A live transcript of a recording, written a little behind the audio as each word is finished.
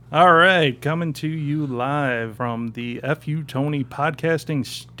All right, coming to you live from the FU Tony Podcasting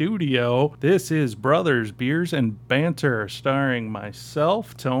Studio. This is Brothers, Beers, and Banter, starring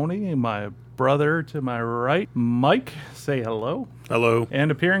myself, Tony, and my brother to my right, Mike. Say hello. Hello. And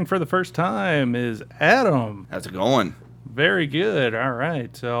appearing for the first time is Adam. How's it going? Very good. All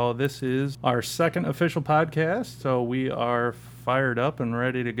right. So this is our second official podcast. So we are fired up and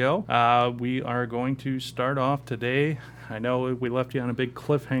ready to go. We are going to start off today. I know we left you on a big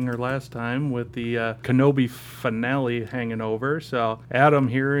cliffhanger last time with the Kenobi finale hanging over. So Adam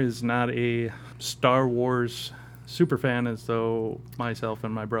here is not a Star Wars super fan as though myself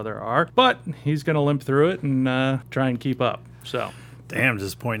and my brother are, but he's going to limp through it and try and keep up. So, damn,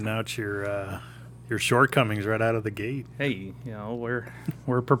 just pointing out your shortcomings right out of the gate. Hey, you know,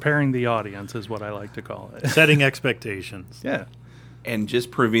 we're preparing the audience is what I like to call it. Setting expectations. Yeah. And just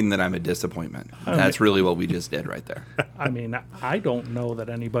proving that I'm a disappointment. That's really what we just did right there. I mean, I don't know that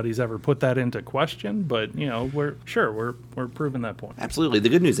anybody's ever put that into question, but you know, we're proving that point. Absolutely. The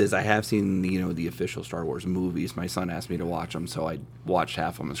good news is I have seen the official Star Wars movies. My son asked me to watch them, so I watched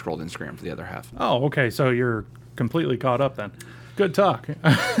half of them and scrolled Instagram for the other half. Oh, okay. So you're completely caught up then. Good talk.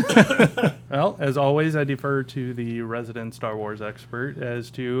 Well, as always, I defer to the resident Star Wars expert as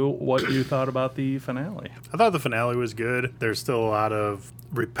to what you thought about the finale. I thought the finale was good. There's still a lot of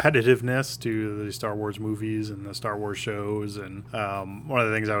repetitiveness to the Star Wars movies and the Star Wars shows. And one of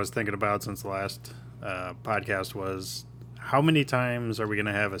the things I was thinking about since the last podcast was how many times are we going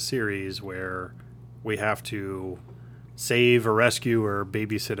to have a series where we have to save or rescue or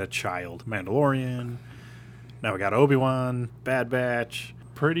babysit a child? Mandalorian. Now we got Obi-Wan, Bad Batch.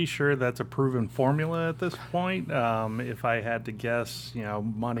 Pretty sure that's a proven formula at this point. If I had to guess, you know,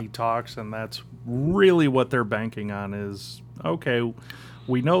 money talks, and that's really what they're banking on is, okay,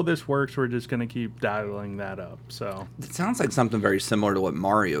 we know this works, we're just going to keep dialing that up. So it sounds like something very similar to what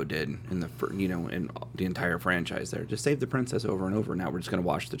Mario did in in the entire franchise there. Just save the princess over and over. Now we're just going to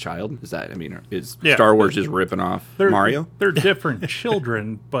watch the child. Is Star Wars just ripping off Mario? They're different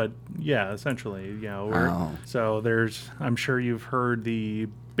children, but yeah, essentially, you know. So I'm sure you've heard the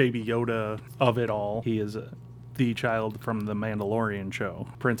Baby Yoda of it all. He is the child from the Mandalorian show.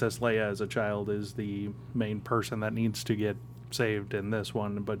 Princess Leia as a child is the main person that needs to get saved in this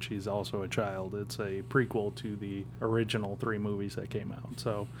one, but she's also a child. It's a prequel to the original 3 movies that came out.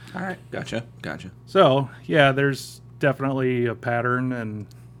 So, all right, gotcha. So, yeah, there's definitely a pattern, and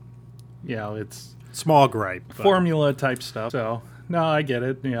you know, it's small gripe, formula type stuff. So, no, I get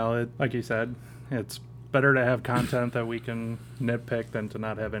it. You know, like you said, it's better to have content that we can nitpick than to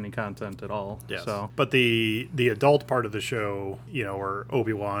not have any content at all. Yes. So, but the adult part of the show, you know, where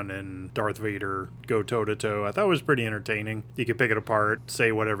Obi-Wan and Darth Vader go toe-to-toe, I thought was pretty entertaining. You could pick it apart,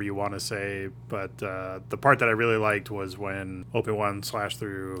 say whatever you want to say, but the part that I really liked was when Obi-Wan slashed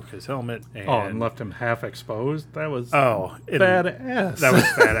through his helmet. And left him half exposed? That was badass. That was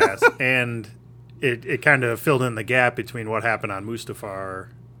badass. And it kind of filled in the gap between what happened on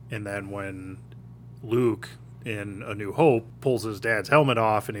Mustafar and then when Luke in A New Hope pulls his dad's helmet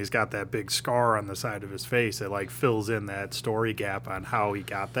off and he's got that big scar on the side of his face. It like fills in that story gap on how he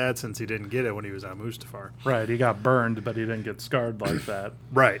got that since he didn't get it when he was on Mustafar. Right, he got burned, but he didn't get scarred like that.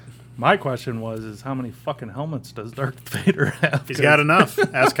 Right. My question is how many fucking helmets does Darth Vader have? He's got enough.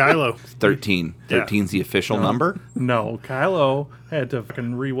 Ask Kylo. 13. 13's the official number? No, Kylo had to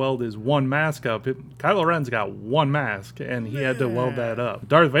fucking re-weld his one mask up. Kylo Ren's got one mask, and he had to weld that up.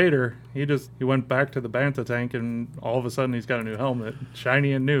 Darth Vader, he went back to the Bantha tank, and all of a sudden he's got a new helmet,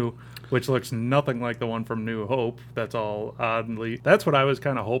 shiny and new, which looks nothing like the one from New Hope. That's all oddly. That's what I was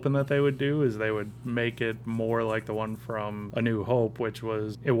kind of hoping that they would do, is they would make it more like the one from A New Hope, which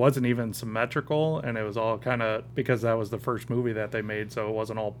it wasn't even symmetrical, and it was all kind of, because that was the first movie that they made, so it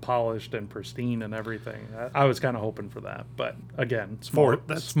wasn't all polished and pristine and everything. I was kind of hoping for that, but again,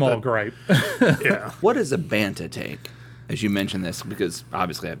 small gripe. Yeah. What is a Bantha tank? As you mentioned this, because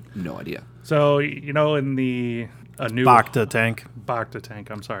obviously I have no idea. So, you know, in the Bacta tank,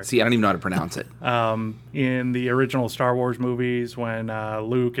 I'm sorry. See, I don't even know how to pronounce it. In the original Star Wars movies, when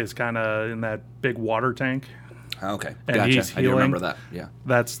Luke is kind of in that big water tank. Okay, and gotcha. He's healing, I do remember that, yeah.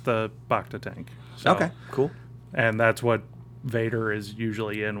 That's the Bacta tank. So, okay, cool. And that's what Vader is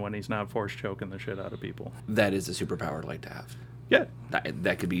usually in when he's not force choking the shit out of people. That is a superpower I'd like to have. Yeah.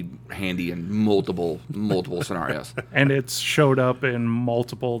 That could be handy in multiple scenarios. And it's showed up in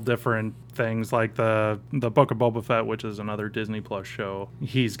multiple different things, like the Book of Boba Fett, which is another Disney Plus show.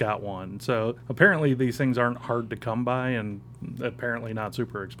 He's got one. So apparently these things aren't hard to come by, and apparently not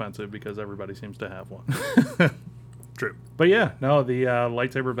super expensive because everybody seems to have one. True. But yeah, no, the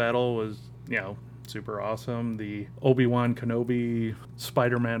lightsaber battle was, you know, super awesome. The Obi-Wan Kenobi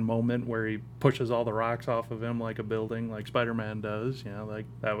Spider-Man moment where he pushes all the rocks off of him like a building, like Spider-Man does. Like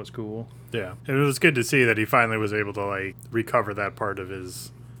that was cool. Yeah, and it was good to see that he finally was able to like recover that part of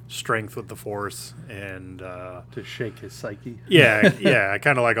his strength with the Force and to shake his psyche. Yeah,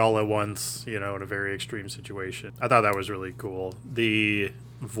 kind of like all at once, in a very extreme situation. I thought that was really cool. The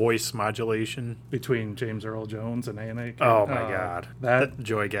voice modulation between James Earl Jones and Anakin. Oh my god, that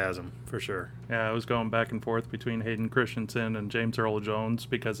joygasm for sure. Yeah, I was going back and forth between Hayden Christensen and James Earl Jones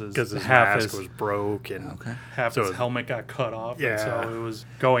because his mask was broke and half his helmet got cut off. Yeah, and so it was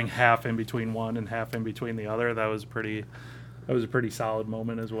going half in between one and half in between the other. That was a pretty solid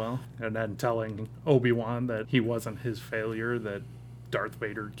moment as well. And then telling Obi-Wan that he wasn't his failure, that Darth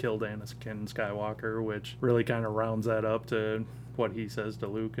Vader killed Anakin Skywalker, which really kind of rounds that up to what he says to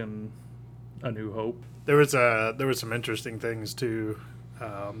Luke in A New Hope. There was some interesting things too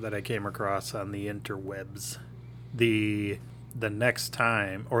that I came across on the interwebs. The next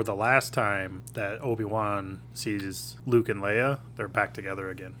time, or the last time that Obi-Wan sees Luke and Leia, they're back together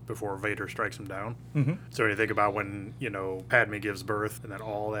again before Vader strikes him down. Mm-hmm. So when you think about when, Padme gives birth and then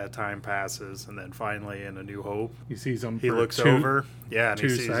all that time passes and then finally in A New Hope, he sees them. He looks over, and 2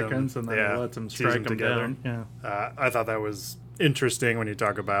 he sees seconds, them, and then he lets them strike them together. Yeah. I thought that was interesting when you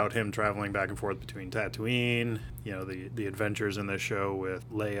talk about him traveling back and forth between Tatooine, the adventures in this show with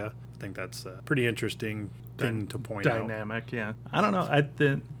Leia. I think that's a pretty interesting thing to point out. Dynamic, yeah. I don't know.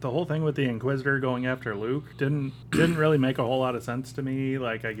 The whole thing with the Inquisitor going after Luke didn't really make a whole lot of sense to me.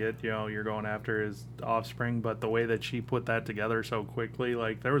 Like, I get, you're going after his offspring, but the way that she put that together so quickly,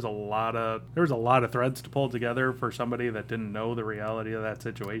 like there was a lot of threads to pull together for somebody that didn't know the reality of that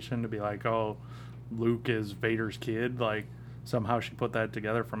situation to be like, oh, Luke is Vader's kid, like. Somehow she put that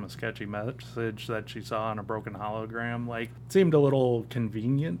together from a sketchy message that she saw on a broken hologram. Like, it seemed a little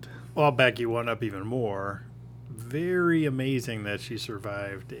convenient. Well, I'll back you one up even more. Very amazing that she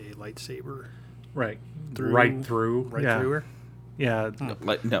survived a lightsaber. Right. Right through her? Yeah.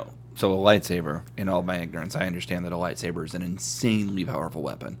 No. So a lightsaber, in all my ignorance, I understand that a lightsaber is an insanely powerful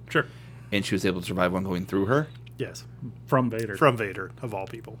weapon. Sure. And she was able to survive one going through her? Yes. From Vader. From Vader, of all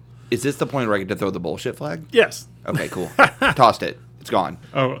people. Is this the point where I get to throw the bullshit flag? Yes. Okay, cool. Tossed it. It's gone.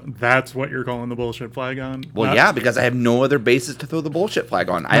 Oh, that's what you're calling the bullshit flag on? Well, yeah, because I have no other basis to throw the bullshit flag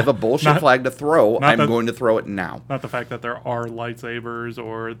on. I have a bullshit flag to throw. I'm going to throw it now. Not the fact that there are lightsabers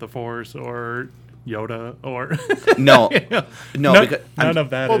or the Force or Yoda or... No. Because none of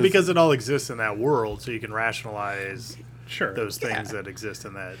that because it all exists in that world, so you can rationalize those things that exist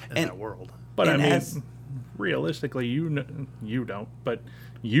in that world. But I mean, realistically, you don't, but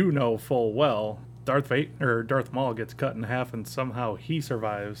full well Darth Maul gets cut in half and somehow he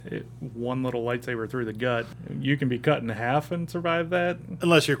survives. One little lightsaber through the gut. You can be cut in half and survive that?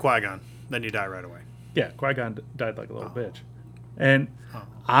 Unless you're Qui-Gon. Then you die right away. Yeah, Qui-Gon died like a little bitch. And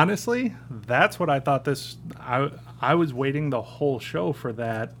honestly, that's what I thought I was waiting the whole show for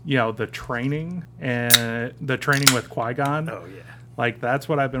that. The training with Qui-Gon. Oh, yeah. Like, that's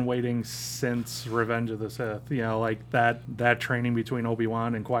what I've been waiting since Revenge of the Sith. Like that training between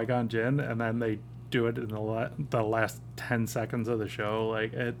Obi-Wan and Qui-Gon Jinn, and then they do it in the last 10 seconds of the show.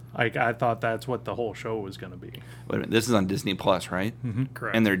 I thought that's what the whole show was going to be. Wait a minute, this is on Disney Plus, right? Mm-hmm.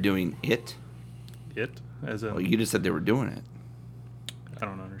 Correct. And they're doing it? It? As in... Well, you just said they were doing it. I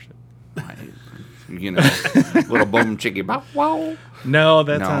don't understand. Little boom chickie bop wow. No,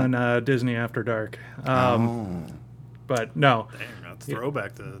 that's on Disney After Dark. But no. Dang, that's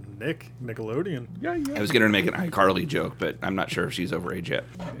throwback to Nickelodeon. Yeah. I was going to make an iCarly joke, but I'm not sure if she's overage yet.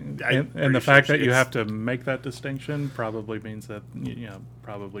 And the fact that you have to make that distinction probably means that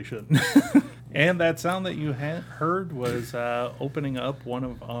probably shouldn't. And that sound that you heard was opening up one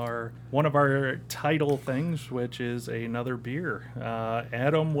of our title things, which is another beer.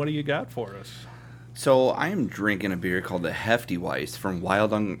 Adam, what do you got for us? So I am drinking a beer called the Hefty Weiss from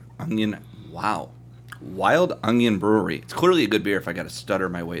Wild Onion. Wow. Wild Onion Brewery. It's clearly a good beer if I got to stutter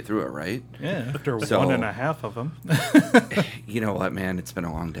my way through it, right? Yeah, after 1.5 of them. You know what, man? It's been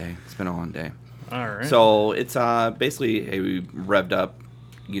a long day. All right. So it's basically a revved up,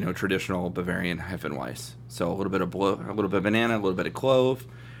 traditional Bavarian Hefeweiss. So a little bit of banana, a little bit of clove.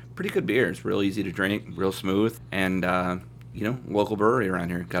 Pretty good beer. It's real easy to drink, real smooth, and local brewery around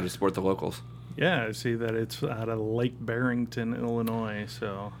here. Got to support the locals. Yeah, I see that it's out of Lake Barrington, Illinois.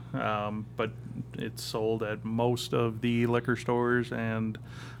 So, but it's sold at most of the liquor stores, and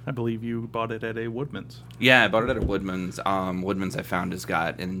I believe you bought it at a Woodman's. Yeah, I bought it at a Woodman's. Woodman's, I found, has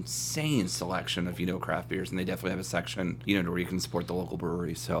got an insane selection of craft beers, and they definitely have a section where you can support the local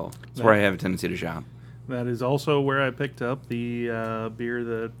brewery. So that's where I have a tendency to shop. That is also where I picked up the beer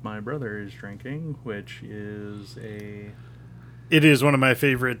that my brother is drinking, which is a... It is one of my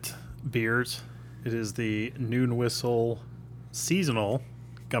favorite beers. It is the Noon Whistle Seasonal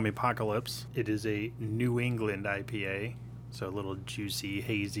Gummy Apocalypse. It is a New England IPA, so a little juicy,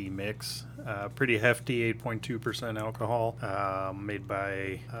 hazy mix. Pretty hefty, 8.2% alcohol, made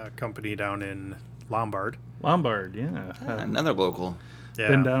by a company down in Lombard. Lombard, yeah. Another local. Yeah.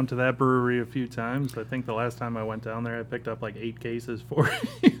 Been down to that brewery a few times. I think the last time I went down there, I picked up like 8 cases for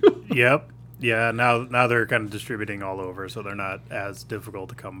you. Yep. Yeah, now they're kind of distributing all over, so they're not as difficult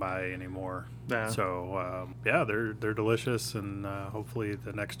to come by anymore. Yeah. So, they're delicious, and hopefully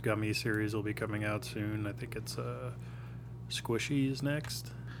the next gummy series will be coming out soon. I think it's Squishies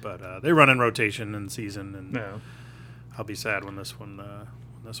next. But they run in rotation in season, and Yeah. I'll be sad when this one's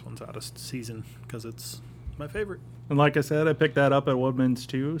out of season because it's my favorite. And like I said, I picked that up at Woodman's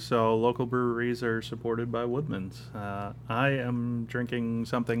too, so local breweries are supported by Woodman's. I am drinking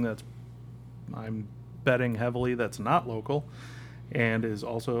something I'm betting heavily that's not local and is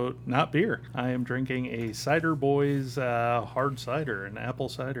also not beer. I am drinking a Cider Boys hard cider, an apple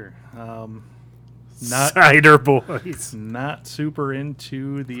cider. Cider Boys. Not super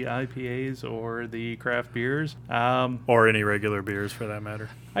into the IPAs or the craft beers. Or any regular beers for that matter.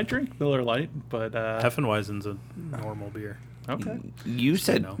 I drink Miller Lite, but Hefeweizen's a normal beer. okay. You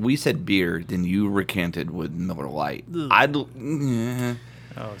said No. we said beer, then you recanted with Miller Lite.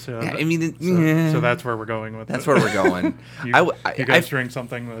 Oh, so I mean, so that's where we're going with that's it. where we're going. You guys drink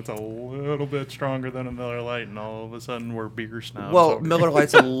something that's a little bit stronger than a Miller Lite, and all of a sudden we're beer snobs. Well, over Miller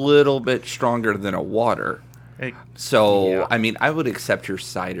Lite's a little bit stronger than a water. Hey, So, Yeah. I mean, I would accept your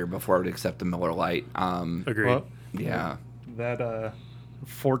cider before I would accept the Miller Lite. Agreed. well, Yeah. that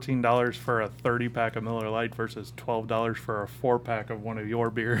 $14 for a 30-pack of Miller Lite versus $12 for a 4-pack of one of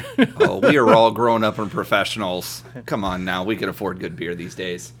your beer. Oh, we are all grown up and professionals. Come on now, we can afford good beer these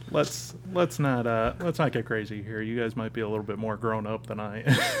days. Let's not get crazy here. You guys might be a little bit more grown up than I.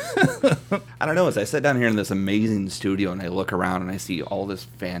 I don't know, as I sit down here in this amazing studio and I look around and I see all this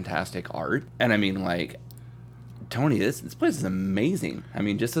fantastic art, and I mean, like, Tony, this place is amazing. I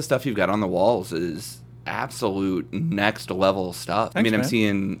mean, just the stuff you've got on the walls is absolute next level stuff. I Thanks,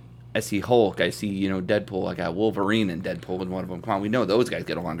 mean, man. I see Hulk, I see, Deadpool, I got Wolverine and Deadpool in one of them. Come on, we know those guys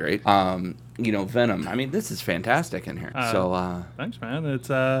get along great. Venom. I mean, this is fantastic in here. Thanks, man. It's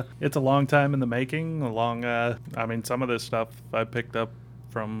a long time in the making. Some of this stuff I picked up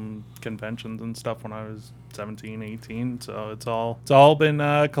from conventions and stuff when I was 17, 18. So it's all been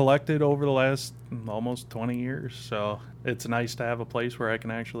collected over the last almost 20 years. So it's nice to have a place where I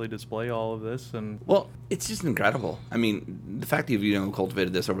can actually display all of this. And Well, it's just incredible. I mean, the fact that you've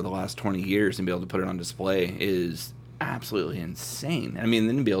cultivated this over the last 20 years and be able to put it on display is absolutely insane. I mean,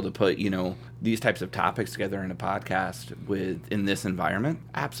 then to be able to put, these types of topics together in a podcast in this environment,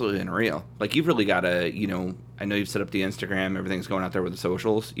 absolutely unreal. Like, you've really got to, I know you've set up the Instagram, everything's going out there with the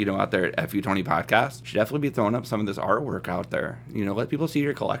socials, out there at FU20 Podcast. Should definitely be throwing up some of this artwork out there. Let people see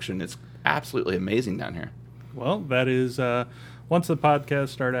your collection. It's absolutely amazing down here. well, that is once the podcasts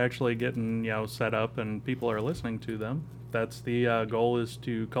start actually getting set up and people are listening to them. That's the goal, is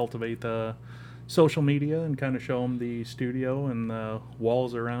to cultivate the social media and kind of show them the studio and the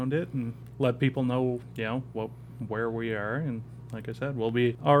walls around it, and let people know where we are. And like I said,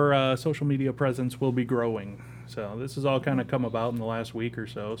 our social media presence will be growing. So this has all kind of come about in the last week or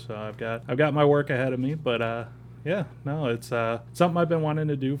so. So I've got my work ahead of me, but it's something I've been wanting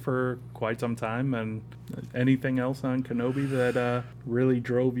to do for quite some time. And anything else on Kenobi that really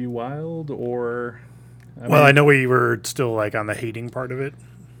drove you wild, or? I know we were still on the hating part of it,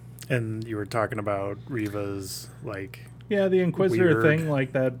 and you were talking about Reva's Yeah, the Inquisitor weird thing,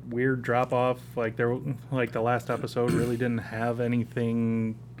 like that weird drop off, the last episode really didn't have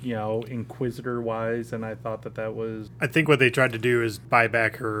anything, Inquisitor wise, and I thought that was. I think what they tried to do is buy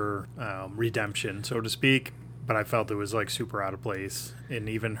back her redemption, so to speak, but I felt it was super out of place, and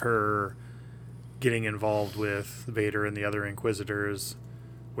even her getting involved with Vader and the other Inquisitors,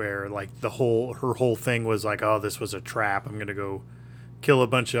 where her whole thing was oh, this was a trap. I'm gonna go kill a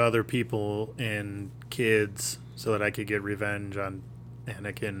bunch of other people and kids so that I could get revenge on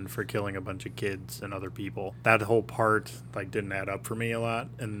Anakin for killing a bunch of kids and other people. That whole part didn't add up for me a lot.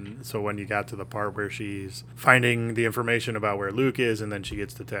 And so when you got to the part where she's finding the information about where Luke is, and then she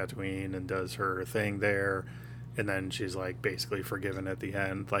gets to Tatooine and does her thing there, and then she's basically forgiven at the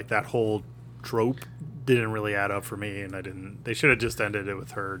end, that whole trope didn't really add up for me, and they should have just ended it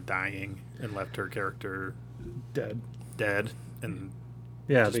with her dying and left her character Dead. and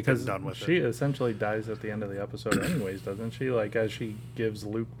Yeah, just because been done with she it. essentially dies at the end of the episode anyways, doesn't she? Like, as she gives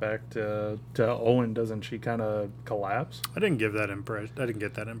Luke back to Owen, doesn't she kind of collapse? I didn't get that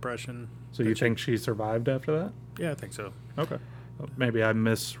impression. So you think she survived after that? Yeah, I think so. Okay. Maybe I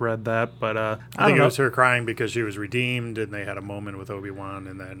misread that, but I don't think it know. was her crying because she was redeemed, and they had a moment with Obi-Wan,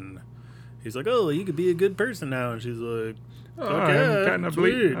 and then he's like, "Oh, you could be a good person now," and she's like, Oh, "Okay, I'm kind of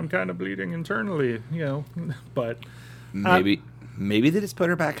sweet." I'm kind of bleeding internally, but Maybe they just put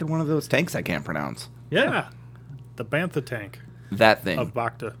her back in one of those tanks I can't pronounce. Yeah, the Bantha tank That thing. of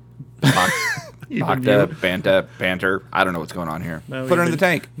Bacta. Even Bacta, you- Banta, Banter. I don't know what's going on here. No, Put her in even- the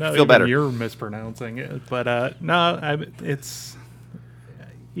tank. No, Feel even better. You're mispronouncing it, but no, it's.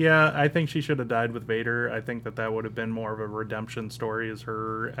 Yeah, I think she should have died with Vader. I think that would have been more of a redemption story, is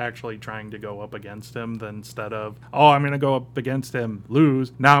her actually trying to go up against him, than instead of, oh, I'm going to go up against him,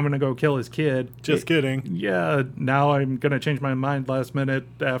 lose, now I'm going to go kill his kid. Just kidding. Yeah, now I'm going to change my mind last minute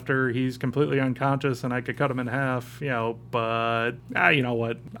after he's completely unconscious and I could cut him in half, but you know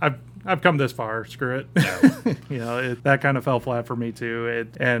what? I've come this far. Screw it. That kind of fell flat for me too.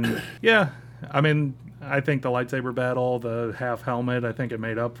 I think the lightsaber battle, the half helmet, I think it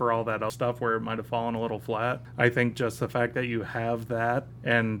made up for all that other stuff where it might have fallen a little flat. I think just the fact that you have that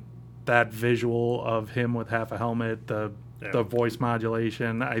and that visual of him with half a helmet, the voice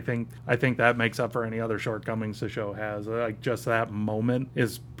modulation, I think that makes up for any other shortcomings the show has. Like, just that moment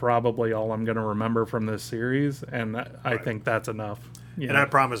is probably all I'm going to remember from this series, and I think that's enough. And I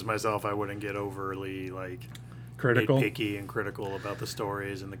promised myself I wouldn't get overly critical, nitpicky and critical about the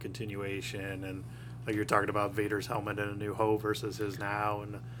stories and the continuation, and like you're talking about Vader's helmet in A New Hope versus his now,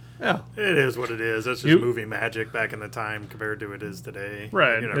 and yeah, it is what it is. That's just movie magic back in the time compared to it is today.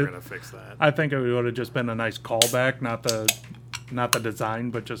 Right. You're never gonna fix that. I think it would have just been a nice callback, not the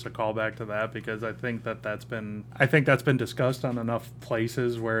design, but just a callback to that, because I think that's been discussed on enough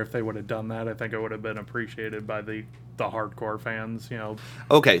places where if they would have done that, I think it would have been appreciated by the hardcore fans.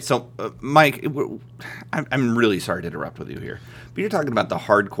 Okay, so Mike, I'm really sorry to interrupt with you here, but you're talking about the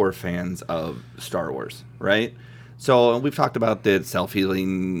hardcore fans of Star Wars, right? So we've talked about the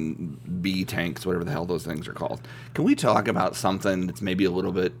self-healing B tanks, whatever the hell those things are called. Can we talk about something that's maybe a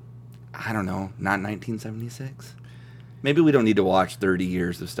little bit, I don't know, not 1976? Maybe we don't need to watch 30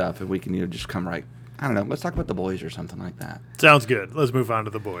 years of stuff, and we can just come right. I don't know. Let's talk about The Boys or something like that. Sounds good. Let's move on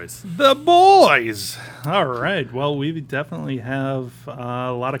to The Boys. The Boys! All right. Well, we definitely have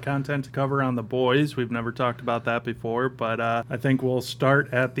a lot of content to cover on The Boys. We've never talked about that before, but I think we'll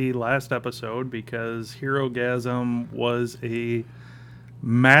start at the last episode, because Herogasm was a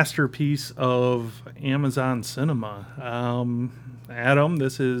masterpiece of Amazon cinema. Adam,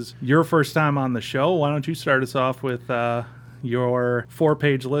 this is your first time on the show. Why don't you start us off with your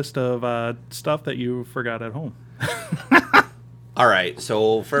 4-page list of stuff that you forgot at home? All right.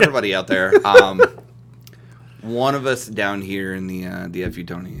 So for everybody out there, one of us down here in the FU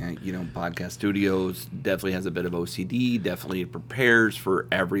Tony, podcast studios definitely has a bit of OCD, definitely prepares for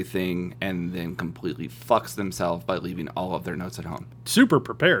everything, and then completely fucks themselves by leaving all of their notes at home. Super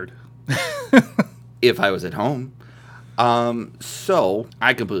prepared. If I was at home. So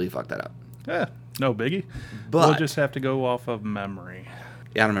I completely fucked that up. No biggie. But we'll just have to go off of memory.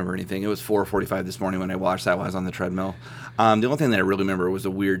 Yeah, I don't remember anything. It was 4:45 this morning when I watched that while I was on the treadmill. The only thing that I really remember was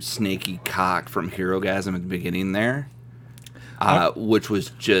a weird snaky cock from Herogasm at the beginning there, which was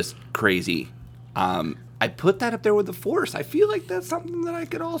just crazy. I put that up there with the Force. I feel like that's something that I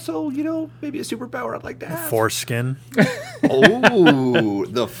could also, maybe a superpower I'd like to have. Foreskin. Oh,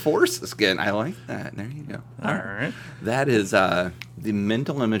 the Force skin. I like that. There you go. All right. That is the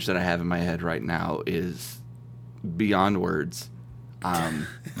mental image that I have in my head right now is beyond words. I'm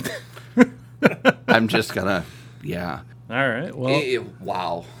just gonna, yeah. All right. Well,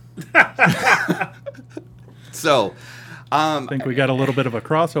 wow. So, I think we got a little bit of a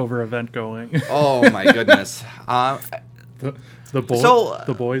crossover event going. Oh my goodness.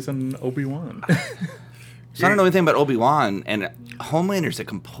 The boys and Obi-Wan. So I don't know anything about Obi-Wan, and Homelander's a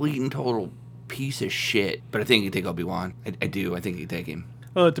complete and total piece of shit. But I think you can take Obi-Wan. I do. I think you can take him.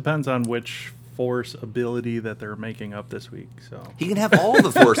 Well, it depends on which Force ability that they're making up this week. So he can have all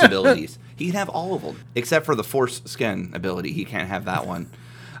the Force abilities. He can have all of them, except for the Force skin ability. He can't have that one.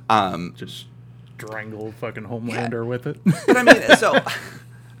 Just strangle fucking Homelander with it. But I mean, so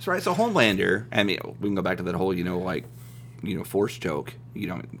Homelander. I mean, we can go back to that whole, Force joke.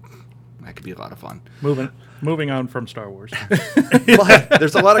 That could be a lot of fun. Moving on from Star Wars. But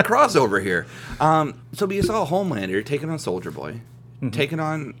there's a lot of crossover here. So you saw Homelander taking on Soldier Boy, taking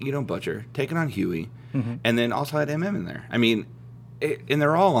on, Butcher, taking on Huey, and then also had MM in there. I mean, and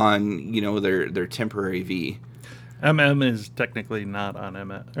they're all on, their temporary V. MM is technically not on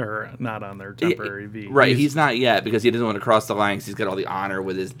or not on their temporary V. Right, he's not yet because he doesn't want to cross the line because he's got all the honor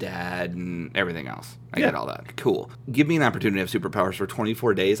with his dad and everything else. I get all that. Cool. Give me an opportunity to have superpowers for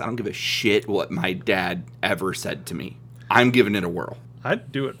 24 days. I don't give a shit what my dad ever said to me. I'm giving it a whirl.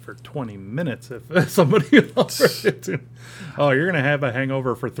 I'd do it for 20 minutes if somebody offered it to. Oh, you're going to have a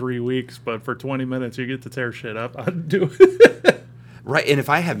hangover for 3 weeks, but for 20 minutes you get to tear shit up. I'd do it. Right, and if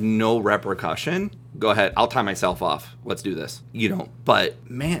I have no repercussion, go ahead. I'll tie myself off. Let's do this. But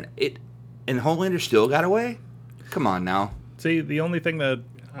man, and Homelander still got away? Come on now. See, the only thing that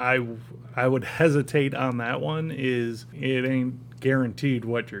I would hesitate on that one is it ain't guaranteed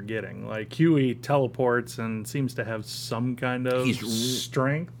what you're getting. Like Huey teleports and seems to have some kind of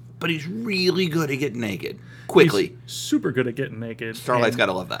strength, but he's really good at getting naked quickly. He's super good at getting naked. Starlight's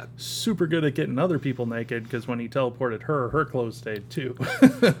gotta love that. Super good at getting other people naked because when he teleported her clothes stayed too.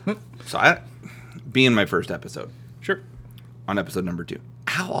 So being my first episode, sure, on episode number 2,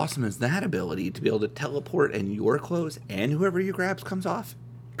 how awesome is that ability to be able to teleport and your clothes and whoever you grabs comes off?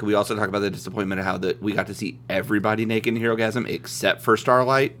 Could we also talk about the disappointment of how that we got to see everybody naked in Herogasm except for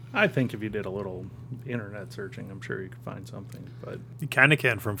Starlight? I think if you did a little internet searching, I'm sure you could find something. But you kind of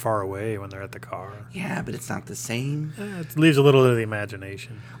can from far away when they're at the car. Yeah, but it's not the same. It leaves a little to the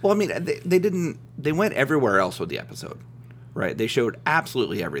imagination. Well, I mean, they went everywhere else with the episode, right? They showed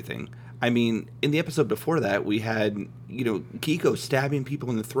absolutely everything. I mean, in the episode before that, we had, Kiko stabbing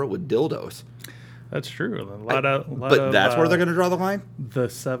people in the throat with dildos. That's true. But that's where they're going to draw the line? The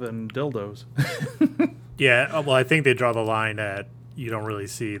 7 dildos. Yeah, well, I think they draw the line at you don't really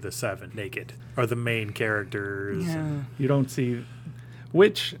see the 7 naked or the main characters. Yeah. You don't see,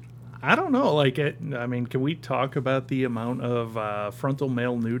 which, I don't know. Can we talk about the amount of frontal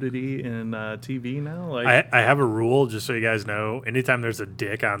male nudity in TV now? I have a rule, just so you guys know. Anytime there's a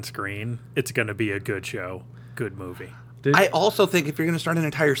dick on screen, it's going to be a good show, good movie. I also think if you're going to start an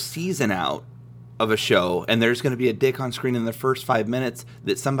entire season out of a show and there's going to be a dick on screen in the first 5 minutes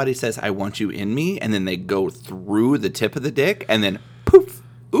that somebody says, I want you in me, and then they go through the tip of the dick and then poof,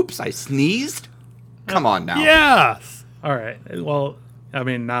 oops, I sneezed. Come on now. Yes. All right. Well, I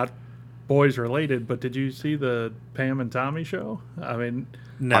mean, not boys related, but did you see the Pam and Tommy show? I mean,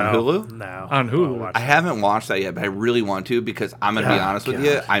 no. On Hulu? No. On Hulu. I haven't watched that yet, but I really want to because I'm going to be honest with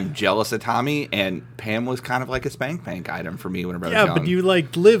you. I'm jealous of Tommy, and Pam was kind of like a spank bank item for me whenever I was young. Yeah, but you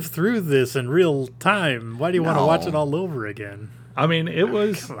live through this in real time. Why do you want to watch it all over again? I mean, it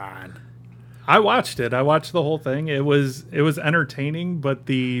was. Come on. I watched it. I watched the whole thing. It was entertaining, but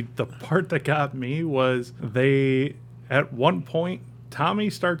the part that got me was at one point, Tommy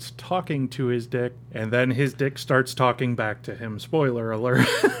starts talking to his dick, and then his dick starts talking back to him. Spoiler alert.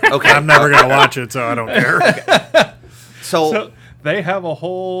 Okay. I'm never going to watch it, so I don't care. So they have a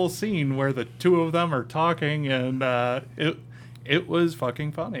whole scene where the two of them are talking, and it was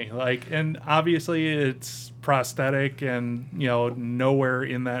fucking funny. And obviously it's prosthetic, and nowhere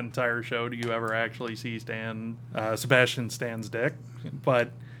in that entire show do you ever actually see Sebastian Stan's dick,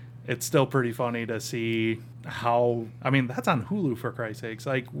 but it's still pretty funny to see how, that's on Hulu, for Christ's sakes.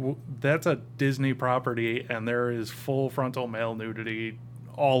 That's a Disney property, and there is full frontal male nudity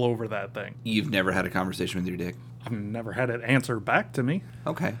all over that thing. You've never had a conversation with your dick? I've never had it answer back to me.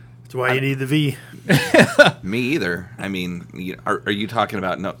 Okay. That's why you need the V. Me either. I mean, are you talking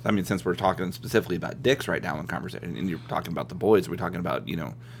about, no, I mean, since we're talking specifically about dicks right now in conversation, and you're talking about the boys, are we talking about,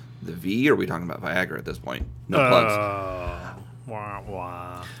 the V, or are we talking about Viagra at this point? No plugs. Wah,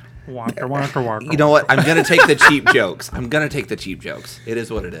 wah. Wonka, wonka, wonka. You know what? I'm going to take the cheap jokes. It is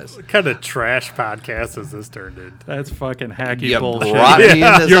what it is. What kind of trash podcast has this turned into? That's fucking hacky You bullshit. brought me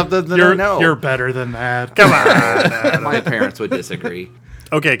into something that I know. You're better than that. Come on. My parents would disagree.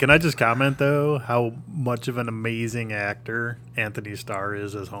 Okay, can I just comment, though, how much of an amazing actor Anthony Starr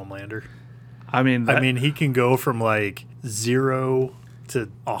is as Homelander? I mean, he can go from, 0 to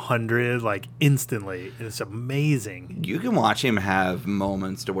 100, instantly. It's amazing. You can watch him have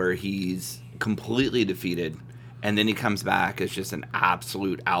moments to where he's completely defeated, and then he comes back as just an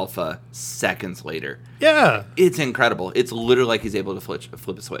absolute alpha seconds later. Yeah. It's incredible. It's literally like he's able to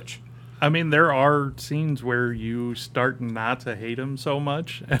flip a switch. I mean, there are scenes where you start not to hate him so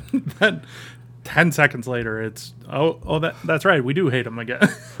much, and then 10 seconds later, it's, that's right, we do hate him again.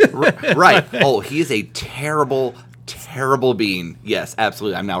 Right. Oh, he is a terrible being. Yes,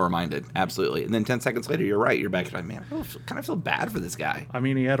 absolutely. I'm now reminded. Absolutely. And then 10 seconds later, you're right. You're back. You're like, man, I kind of feel bad for this guy. I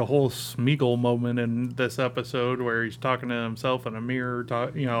mean, he had a whole Smeagol moment in this episode where he's talking to himself in a mirror.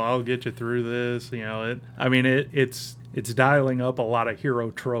 I'll get you through this. It's it's dialing up a lot of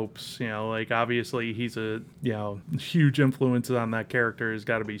hero tropes. Like obviously he's a huge influence on that character has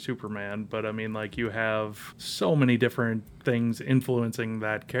got to be Superman, but I mean like you have so many different things influencing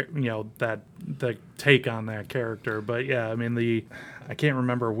that that the take on that character. But yeah, I mean I can't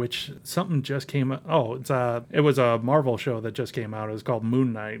remember which something just came out. It was a Marvel show that just came out. It was called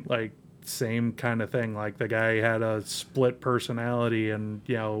Moon Knight. Like same kind of thing. Like the guy had a split personality, and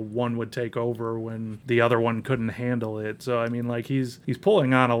one would take over when the other one couldn't handle it. So I mean, like he's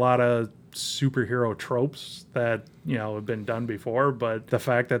pulling on a lot of superhero tropes that have been done before, but the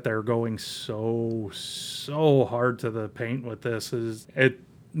fact that they're going so hard to the paint with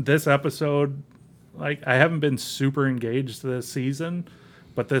this episode, like I haven't been super engaged this season,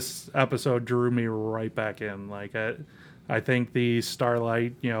 but this episode drew me right back in. Like I think the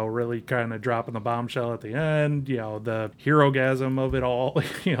Starlight, really kind of dropping the bombshell at the end, the hero-gasm of it all,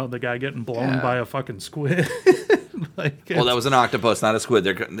 the guy getting blown by a fucking squid. Well, that was an octopus, not a squid.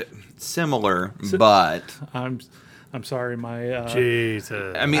 They're similar, but I'm sorry, my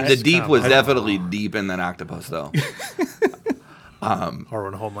Jesus. I mean, the deep was definitely deep in that octopus, though. Or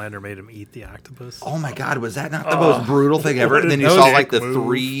when Homelander made him eat the octopus. Oh my God, was that not the most brutal thing ever? And then you saw like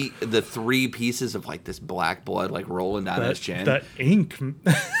the three pieces of like this black blood like rolling down his chin. The ink.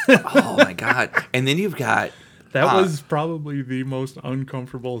 Oh my God! And then you've got that was probably the most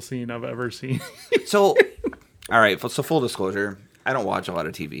uncomfortable scene I've ever seen. So, all right. So full disclosure, I don't watch a lot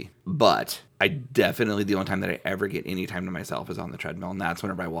of TV, but I definitely the only time that I ever get any time to myself is on the treadmill, and that's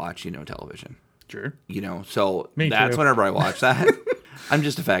whenever I watch television. Sure. So Me that's too. whenever I watch that. I'm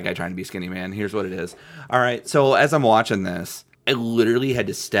just a fat guy trying to be skinny, man. Here's what it is. All right. So as I'm watching this, I literally had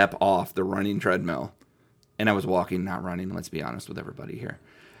to step off the running treadmill. And I was walking, not running. Let's be honest with everybody here.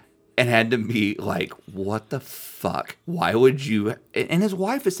 And had to be like, what the fuck? Why would you? And his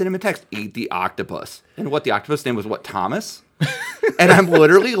wife is sending him a text, eat the octopus. And what the octopus name was, what, Thomas? And I'm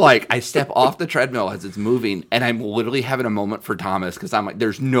literally like, I step off the treadmill as it's moving, and I'm literally having a moment for Thomas because I'm like,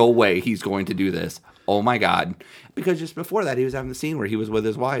 there's no way he's going to do this. Oh my God. Because just before that, he was having the scene where he was with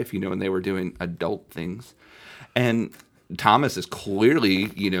his wife, and they were doing adult things. And Thomas is clearly,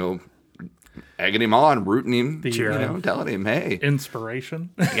 egging him on, rooting him, telling him, hey.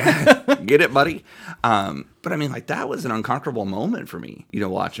 Inspiration. Yeah, get it, buddy. But I mean, like, that was an uncomfortable moment for me,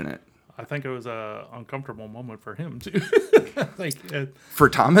 watching it. I think it was a uncomfortable moment for him too. For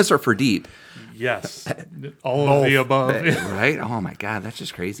Thomas or for Deep? Yes, all of the above. Right? Oh my God, that's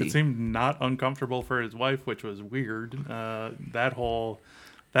just crazy. It seemed not uncomfortable for his wife, which was weird. That whole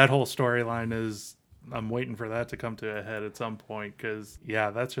storyline is. I'm waiting for that to come to a head at some point because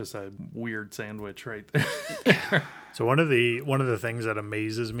that's just a weird sandwich right there. So one of the things that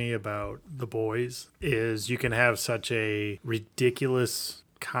amazes me about The Boys is you can have such a ridiculous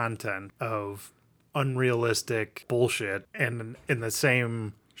content of unrealistic bullshit, and in the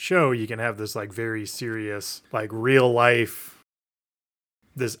same show you can have this like very serious like real life,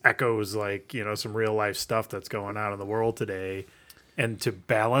 this echoes like some real life stuff that's going on in the world today, and to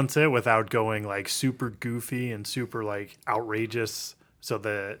balance it without going like super goofy and super like outrageous so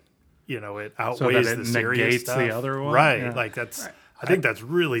that it outweighs it the serious negates stuff. the other one, right? Yeah. Like that's I think that's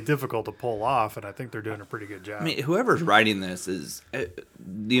really difficult to pull off, and I think they're doing a pretty good job. I mean, whoever's writing this is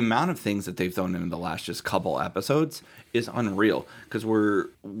the amount of things that they've thrown in the last just couple episodes is unreal. Because we're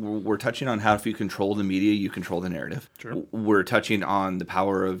touching on how if you control the media, you control the narrative. Sure. We're touching on the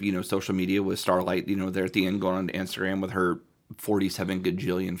power of social media with Starlight. There at the end going on Instagram with her 47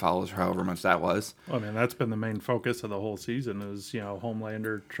 gajillion followers, however much that was. Well, I mean, that's been the main focus of the whole season is,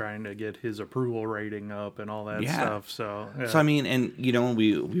 Homelander trying to get his approval rating up and all that stuff. So, yeah. So I mean, and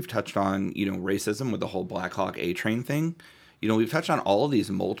we've touched on racism with the whole Black Hawk A-Train thing. We've touched on all of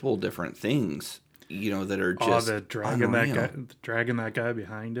these multiple different things. That are just dragging that guy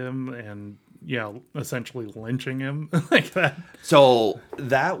behind him and essentially lynching him like that. So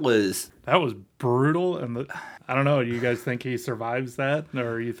that was brutal, and I don't know. Do you guys think he survives that,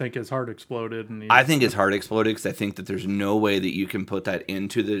 or you think his heart exploded? I think his heart exploded because I think that there's no way that you can put that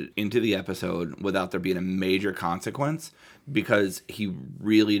into the episode without there being a major consequence, because he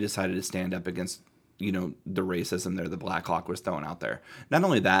really decided to stand up against the racism there the Black Hawk was throwing out there. Not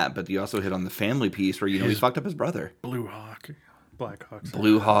only that, but you also hit on the family piece where he fucked up his brother. Blue Hawk. Black Hawk.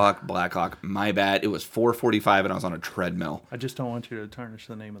 Blue Hawk, Black Hawk. My bad. It was 4:45 and I was on a treadmill. I just don't want you to tarnish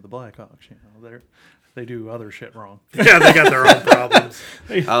the name of the Black Hawks. They do other shit wrong. Yeah, they got their own problems.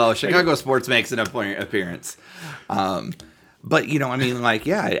 Chicago sports makes an appearance. But I mean, like,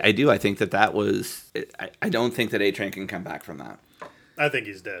 yeah, I do. I think that was. I don't think that A-Train can come back from that. I think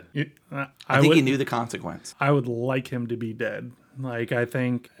he's dead. I think he knew the consequence. I would like him to be dead. Like, I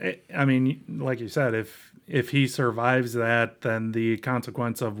think. I mean, like you said, if if he survives that, then the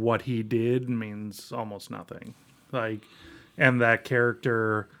consequence of what he did means almost nothing. Like, and that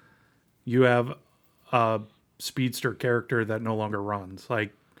character, you have a speedster character that no longer runs.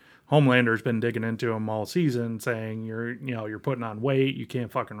 Like, Homelander's been digging into him all season, saying you're putting on weight, you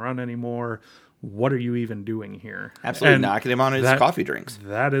can't fucking run anymore. What are you even doing here? Absolutely And knocking him on his coffee drinks.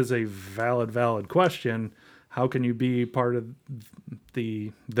 That is a valid question. How can you be part of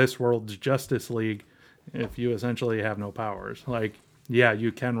this world's Justice League if you essentially have no powers? Like, yeah,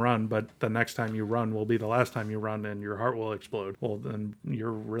 you can run, but the next time you run will be the last time you run and your heart will explode. Well, then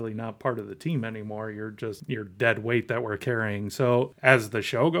you're really not part of the team anymore. You're dead weight that we're carrying. So as the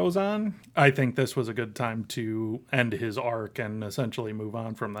show goes on, I think this was a good time to end his arc and essentially move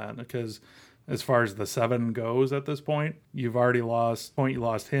on from that, because as far as the 7 goes at this point, you've already lost. You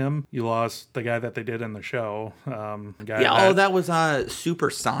lost him. You lost the guy that they did in the show. That was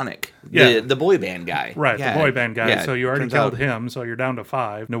Supersonic, Yeah. the boy band guy. Right, Yeah. the boy band guy. Yeah, So you already turns killed out- him, so you're down to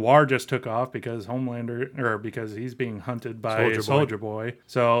 5. Noir just took off because because he's being hunted by Soldier Boy.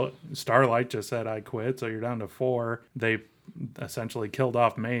 So Starlight just said, I quit, so you're down to 4. They essentially killed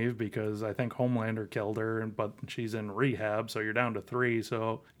off Maeve because I think Homelander killed her, but she's in rehab, so you're down to 3.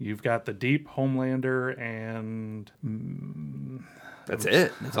 So you've got the Deep, Homelander, and That's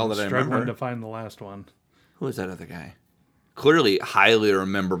it. That's all that I struggling remember. to find the last one. Who was that other guy? Clearly, highly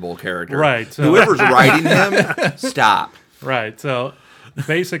rememberable character. Right, so- Whoever's writing him, stop. Right. So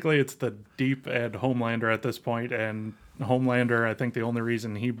basically, it's the Deep and Homelander at this point, and Homelander, I think the only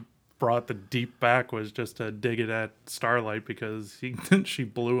reason he brought the Deep back was just to dig it at Starlight because she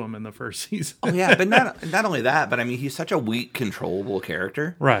blew him in the first season. Oh yeah, but not only that, but I mean, he's such a weak, controllable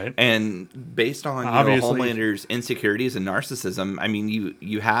character, Right. And based on Obviously- Homelander's insecurities and narcissism, I mean,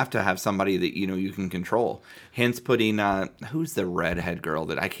 you have to have somebody that you can control. Hence, putting who's the redhead girl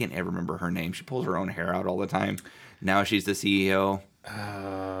that I can't ever remember her name. She pulls her own hair out all the time. Now she's the CEO.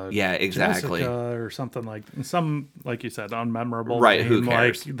 Yeah, exactly. Jessica or something like you said, unmemorable. Right, who name,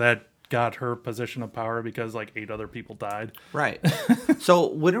 cares? Like that got her position of power because like 8 other people died. Right. So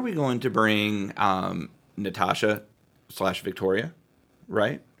when are we going to bring Natasha / Victoria?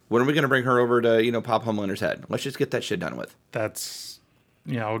 Right. When are we going to bring her over to pop Homelander's head? Let's just get that shit done with. That's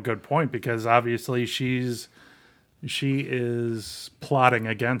a good point, because obviously she is plotting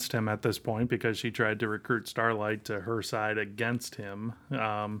against him at this point because she tried to recruit Starlight to her side against him.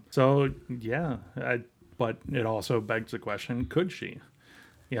 But it also begs the question, could she?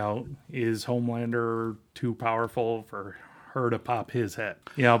 Is Homelander too powerful for her to pop his head?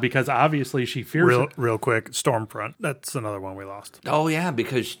 Because obviously she fears Real quick, Stormfront. That's another one we lost. Oh yeah,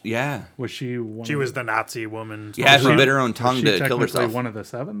 because Was she one She of was the Nazi woman. yeah, who Stormfront. bit her own was tongue she to kill technically herself. one of the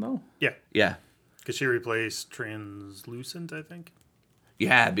 7 though? Yeah, Yeah. because she replaced Translucent, I think.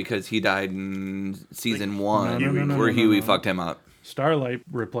 Yeah, because he died in season 1 no, where no, Huey no. fucked him up. Starlight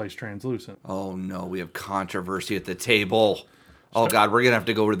replaced Translucent. Oh no, we have controversy at the table. Oh god, we're gonna have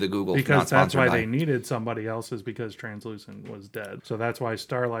to go to the Google. Because Not that's sponsored why by. they needed somebody else, is because Translucent was dead. So that's why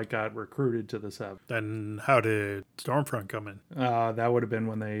Starlight got recruited to the 7. Then how did Stormfront come in? That would have been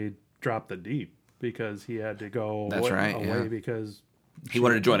when they dropped the Deep, because he had to go That's right, away yeah. because He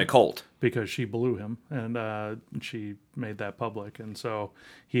wanted to join a cult. because she blew him, and she made that public, and so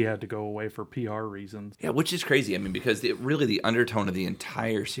he had to go away for PR reasons. Yeah, which is crazy. I mean, because the undertone of the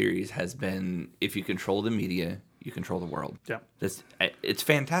entire series has been, if you control the media, you control the world. Yeah. It's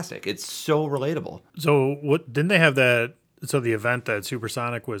fantastic. It's so relatable. So what didn't they have that? So the event that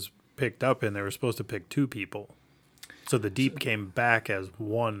Supersonic was picked up in, they were supposed to pick 2 people. So the Deep came back as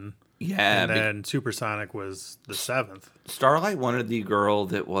 1, Yeah, and then Supersonic was the 7th. Starlight wanted the girl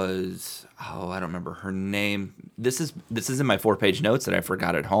that was, I don't remember her name. This is in my 4-page notes that I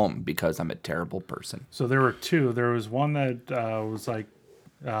forgot at home because I'm a terrible person. So there were 2. There was one that was like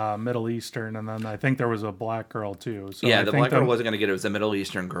Middle Eastern, and then I think there was a black girl too. So Yeah, I the think black girl wasn't going to get it. It was a Middle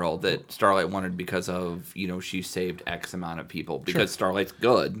Eastern girl that Starlight wanted because of, she saved X amount of people. Because Starlight's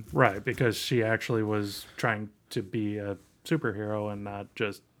good. right, because she actually was trying to be a superhero and not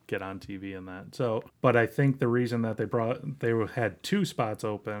just get on TV and that. So, but I think the reason that they had 2 spots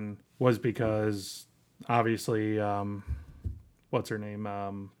open was because obviously, what's her name?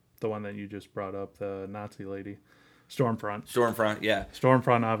 The one that you just brought up, the Nazi lady, Stormfront, yeah.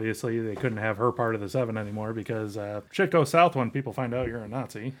 Stormfront, obviously, they couldn't have her part of the 7 anymore because shit goes south when people find out you're a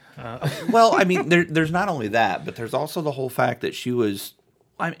Nazi. Well, I mean, there's not only that, but there's also the whole fact that she was.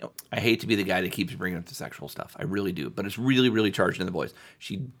 I hate to be the guy that keeps bringing up the sexual stuff. I really do, but it's really, really charged in the boys.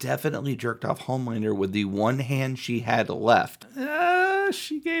 She definitely jerked off Homelander with the one hand she had left.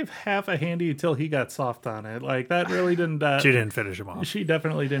 She gave half a handy until he got soft on it. Like, that really didn't... She didn't finish him off. She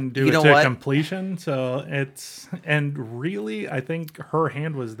definitely didn't do You it know to what? completion. So it's... And really, I think her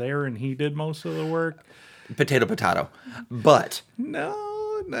hand was there and he did most of the work. Potato. But No,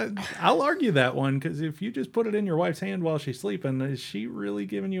 I'll argue that one, because if you just put it in your wife's hand while she's sleeping, is she really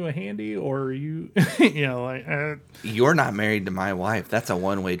giving you a handy, or are you, you're not married to my wife. That's a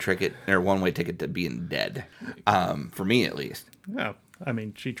one-way ticket to being dead. For me, at least. no. I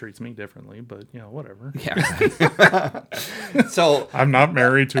mean, she treats me differently, but whatever. Yeah. So I'm not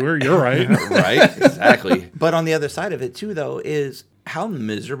married to her. You're right. right, exactly. But on the other side of it too, though, is how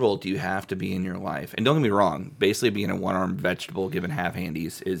miserable do you have to be in your life? And don't get me wrong, basically being a one-armed vegetable given half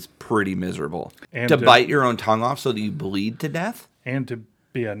handies is pretty miserable. And to to- bite your own tongue off so that you bleed to death? And to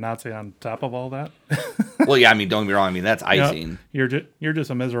be a Nazi on top of all that. Well, yeah, I mean, don't get me wrong. I mean, that's icing. You're just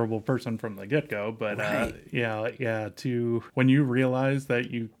a miserable person from the get-go, but to when you realize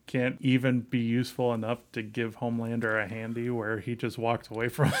that you can't even be useful enough to give Homelander a handy where he just walks away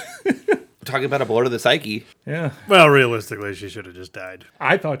from it. Talking about a blow to the psyche. Yeah. Well, realistically, she should have just died.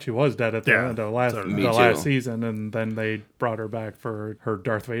 I thought she was dead at the Yeah, end of the last so Me the too. last season, and then they brought her back for her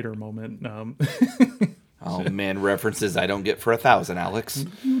Darth Vader moment. Oh, man, references I don't get for 1,000, Alex.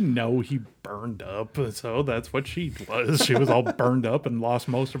 He burned up, so that's what she was. She was all burned up and lost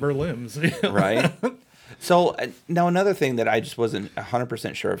most of her limbs. Right? So, now another thing that I just wasn't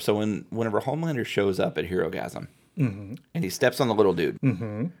 100% sure of. So, whenever Homelander shows up at Herogasm, and he steps on the little dude,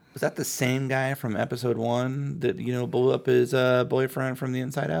 was that the same guy from episode 1 that, blew up his boyfriend from the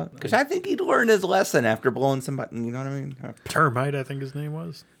inside out? Because I think he'd learned his lesson after blowing somebody, you know what I mean? Termite, I think his name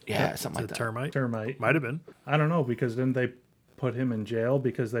was. Yeah, something like that. Termite. Termite. Might have been. I don't know, because didn't they put him in jail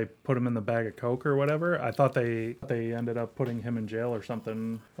because they put him in the bag of coke or whatever? I thought they ended up putting him in jail or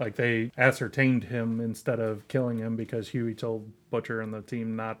something. Like, they ascertained him instead of killing him because Huey told Butcher and the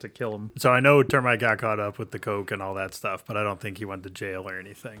team not to kill him. So I know Termite got caught up with the coke and all that stuff, but I don't think he went to jail or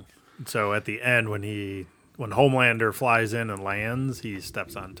anything. So at the end, when Homelander flies in and lands, he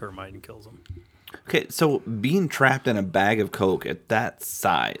steps on Termite and kills him. Okay, so being trapped in a bag of coke at that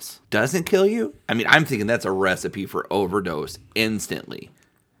size doesn't kill you? I mean, I'm thinking that's a recipe for overdose instantly.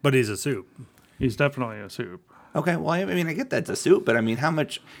 But he's a soup. He's definitely a soup. Okay, well, I mean, I get that's a soup, but I mean, how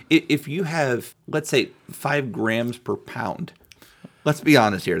much? If you have, let's say, 5 grams per pound. Let's be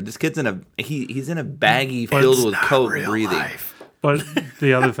honest here. This kid's he's in a baggie But filled it's with not coke, real breathing. life. But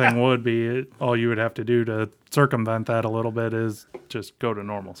the other thing would be, all you would have to do to circumvent that a little bit is just go to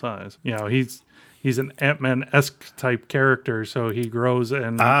normal size. He's an Ant-Man-esque type character, so he grows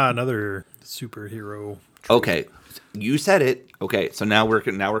and... Another superhero. Okay, you said it. Okay, so now we're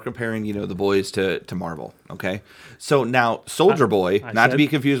comparing, the boys to Marvel. Okay, so now Soldier Boy, I not to said- be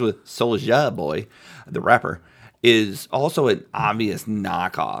confused with Soulja Boy, the rapper, is also an obvious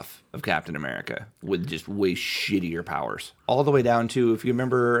knockoff of Captain America with just way shittier powers. All the way down to, if you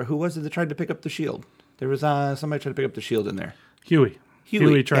remember, who was it that tried to pick up the shield? There was somebody tried to pick up the shield in there. Huey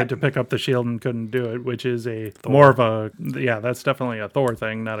Huey, tried yeah. to pick up the shield and couldn't do it, which is more of a... Yeah, that's definitely a Thor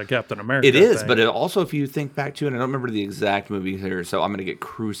thing, not a Captain America It is, thing. but also if you think back to it, I don't remember the exact movie here, so I'm going to get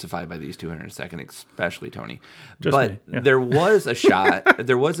crucified by these two in a second, especially Tony. Just but me, yeah. there was a shot,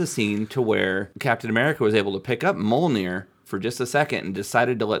 there was a scene to where Captain America was able to pick up Mjolnir for just a second and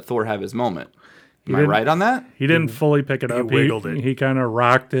decided to let Thor have his moment. Am I didn't- right on that? He didn't fully pick it up. wiggled it. He kind of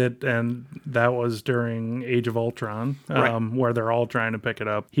rocked it, and that was during Age of Ultron, Right. where they're all trying to pick it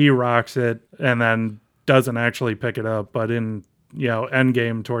up. He rocks it and then doesn't actually pick it up, but in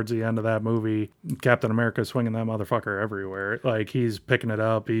Endgame, towards the end of that movie, Captain America's swinging that motherfucker everywhere. Like, he's picking it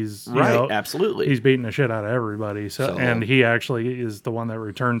up. He's Absolutely. He's beating the shit out of everybody. So, and he actually is the one that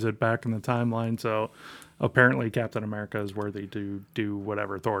returns it back in the timeline. So apparently Captain America is worthy to do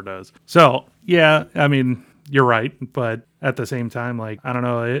whatever Thor does. So, yeah, I mean, you're right. But at the same time, like, I don't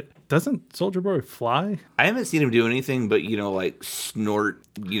know, doesn't Soldier Boy fly? I haven't seen him do anything but, like snort,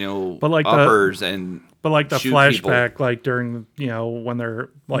 But like uppers and But like the shoot flashback, like during, when they're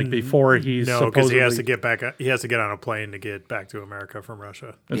like before he's No, because supposedly... he has to get back. He has to get on a plane to get back to America from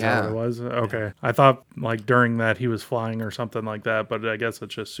Russia. Is Yeah. that what it was? Okay. I thought like during that he was flying or something like that, but I guess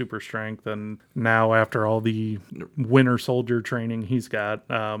it's just super strength. And now after all the Winter Soldier training he's got,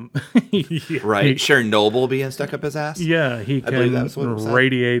 right, Chernobyl being stuck up his ass. yeah, he believe can that's what it was said.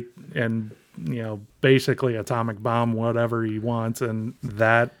 radiate and, basically atomic bomb whatever he wants. And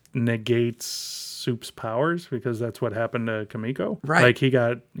that negates Soup's powers because that's what happened to Kamiko. Right. Like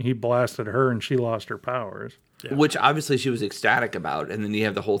he blasted her and she lost her powers. Yeah. Which obviously she was ecstatic about. And then you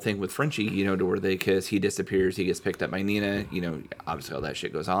have the whole thing with Frenchie, to where they kiss, he disappears, he gets picked up by Nina, obviously all that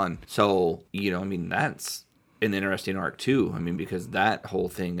shit goes on. So, I mean, that's an interesting arc too. I mean, because that whole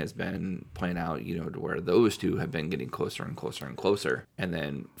thing has been playing out, you know, to where those two have been getting closer and closer and closer. And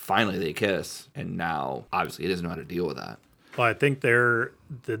then finally they kiss. And now, obviously, he doesn't know how to deal with that. Well, I think the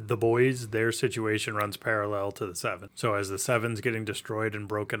boys, their situation runs parallel to the Seven. So as the Seven's getting destroyed and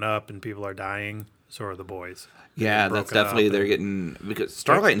broken up and people are dying, so are the boys. Yeah, that's definitely, they're getting, because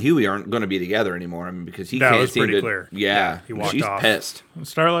Starlight and Huey aren't going to be together anymore. I mean, because he that can't was seem pretty to, clear. Yeah, he walked she's off. pissed.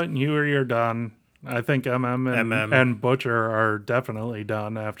 Starlight and Huey are done. I think and Butcher are definitely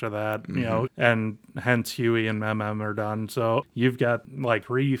done after that, you know, and hence Huey and are done. So you've got like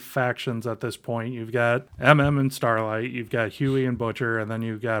 3 factions at this point. You've got and Starlight, you've got Huey and Butcher, and then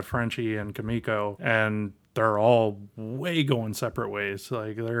you've got Frenchie and Kimiko, and they're all way going separate ways.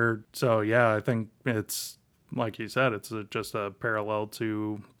 Like I think it's, like you said, it's just a parallel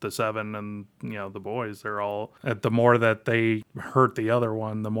to the Seven and, you know, the boys. They're all, the more that they hurt the other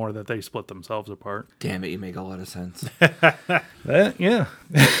one, the more that they split themselves apart. Damn it, you make a lot of sense. Yeah.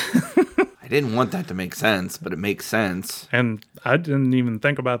 I didn't want that to make sense, but it makes sense. And I didn't even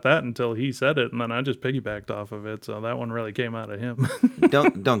think about that until he said it, and then I just piggybacked off of it. So that one really came out of him.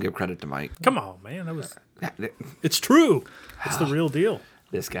 Don't give credit to Mike. Come on, man. It's true. It's the real deal.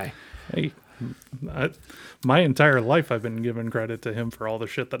 This guy. Hey, my entire life I've been giving credit to him for all the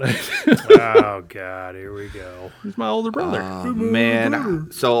shit that I did. Oh, God. Here we go. He's my older brother.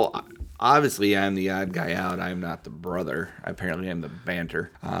 Man, so obviously I'm the odd guy out. I'm not the brother. Apparently I'm the banter,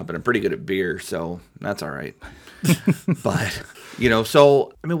 but I'm pretty good at beer, so that's all right. But, you know,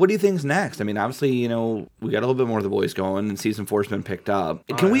 so, I mean, what do you think's next? I mean, obviously, you know, we got a little bit more of the boys going, and season 4's been picked up.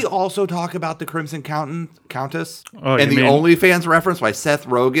 Can we also talk about the Crimson Countess? Oh, and the OnlyFans reference why Seth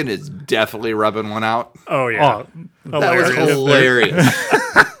Rogen is definitely rubbing one out? Oh, yeah. That was hilarious.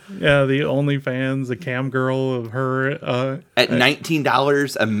 Yeah, the OnlyFans, the cam girl of her. At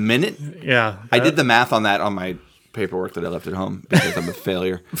 $19 a minute? Yeah. I did the math on that on my paperwork that I left at home because I'm a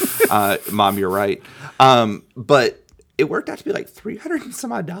failure. Mom, you're right. But it worked out to be like $300 and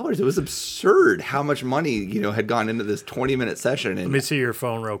some odd. It was absurd how much money, you know, had gone into this 20-minute session. And let me see your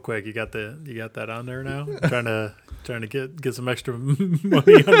phone real quick. You got that on there now? Trying to get some extra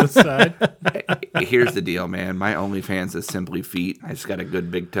money on the side. Here's the deal, man. My OnlyFans is simply feet. I just got a good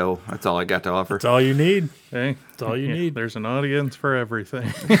big toe. That's all I got to offer. That's all you need. Hey, that's all you need. There's an audience for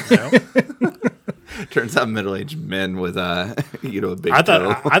everything. Turns out middle-aged men with a big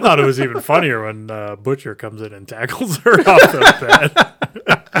toe. I thought it was even funnier when Butcher comes in and tackles her off the bed.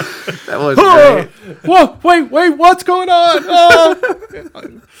 That was great. Whoa! Wait! What's going on?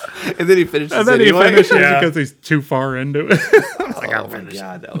 And then he finishes. And then he finishes because he's too far into it. Oh my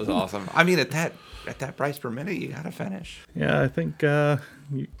God, that was awesome. I mean, at that price per minute, you gotta finish. Yeah, I think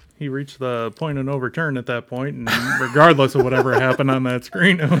he reached the point of no return at that point, and regardless of whatever happened on that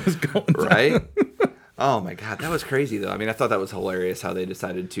screen, it was going right. Oh my God, that was crazy though. I mean, I thought that was hilarious how they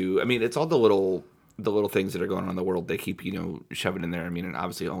decided to. I mean, it's all the little things that are going on in the world they keep, you know, shoving in there. I mean, and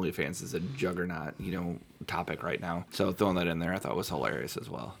obviously OnlyFans is a juggernaut, you know, topic right now. So throwing that in there, I thought was hilarious as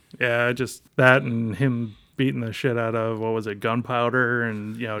well. Yeah, just that and him beating the shit out of, what was it, Gunpowder,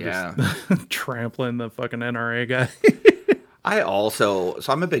 and, you know, just trampling the fucking NRA guy. So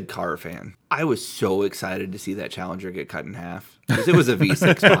I'm a big car fan. I was so excited to see that Challenger get cut in half because it was a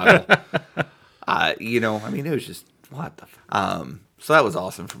V6 model. You know, I mean, it was just, what the so that was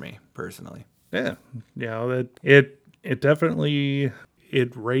awesome for me personally. Yeah. Yeah, it definitely,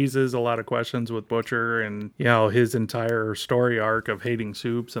 it raises a lot of questions with Butcher and, you know, his entire story arc of hating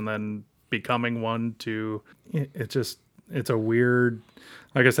Soups and then becoming one to, it's a weird,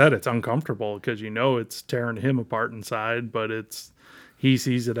 like I said, it's uncomfortable because, you know, it's tearing him apart inside, but he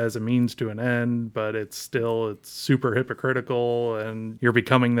sees it as a means to an end, but it's super hypocritical and you're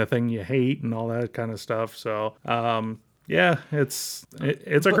becoming the thing you hate and all that kind of stuff. So, yeah, it's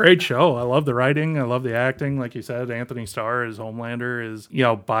a great show. I love the writing. I love the acting. Like you said, Anthony Starr as Homelander is, you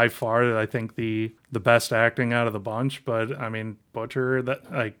know, by far, I think the best acting out of the bunch. But I mean, Butcher,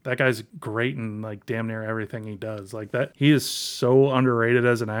 that guy's great in like damn near everything he does. Like that, he is so underrated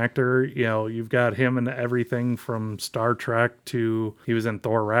as an actor. You know, you've got him in everything from Star Trek to he was in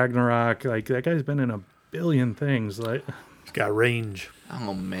Thor Ragnarok. Like that guy's been in a billion things. Like, he's got range.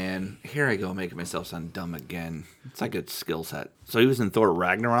 Oh man, here I go making myself sound dumb again. It's like a skill set. So he was in Thor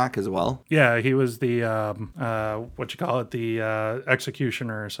Ragnarok as well? Yeah, he was the the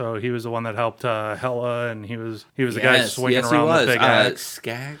executioner. So he was the one that helped Hela, and he was the guy swinging around the big axe.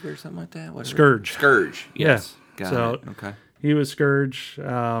 Skag or something like that. Scourge. Yes. Yeah. Got it. Okay. He was Scourge.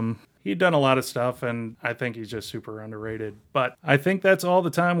 He'd done a lot of stuff, and I think he's just super underrated. But I think that's all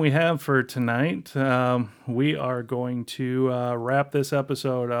the time we have for tonight. We are going to wrap this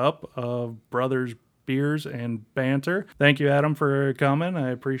episode up of Brothers Beers and Banter. Thank you, Adam, for coming.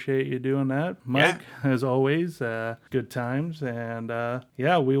 I appreciate you doing that. Mike, as always, good times. And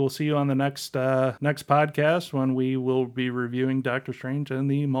we will see you on the next podcast when we will be reviewing Doctor Strange and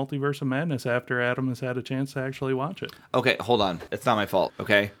the Multiverse of Madness after Adam has had a chance to actually watch it. Okay, hold on. It's not my fault,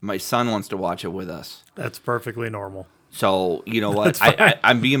 okay? My son wants to watch it with us. That's perfectly normal. So, you know what?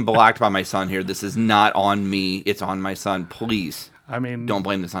 I'm being blocked by my son here. This is not on me. It's on my son. Please. I mean, don't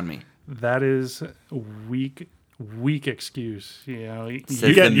blame this on me. That is weak excuse. You know,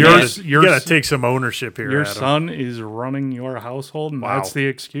 you gotta take some ownership here. Your Adam. son is running your household, and that's the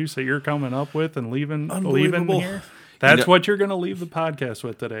excuse that you're coming up with and leaving here. That's what you're going to leave the podcast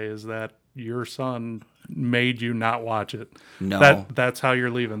with today, is that your son made you not watch it. No. That's how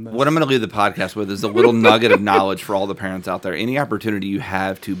you're leaving this. What I'm going to leave the podcast with is a little nugget of knowledge for all the parents out there. Any opportunity you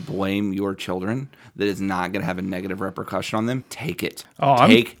have to blame your children that is not going to have a negative repercussion on them, take it.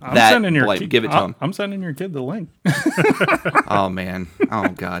 I'm sending your blame. Give it to them. I'm sending your kid the link. Oh, man. Oh,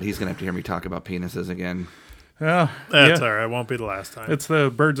 God. He's going to have to hear me talk about penises again. That's all right. It won't be the last time. It's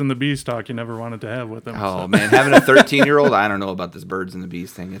the birds and the bees talk you never wanted to have with them. Oh, man. Having a 13-year-old, I don't know about this birds and the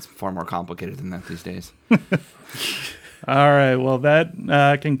bees thing. It's far more complicated than that these days. All right. Well,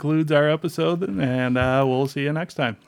 that concludes our episode, and we'll see you next time.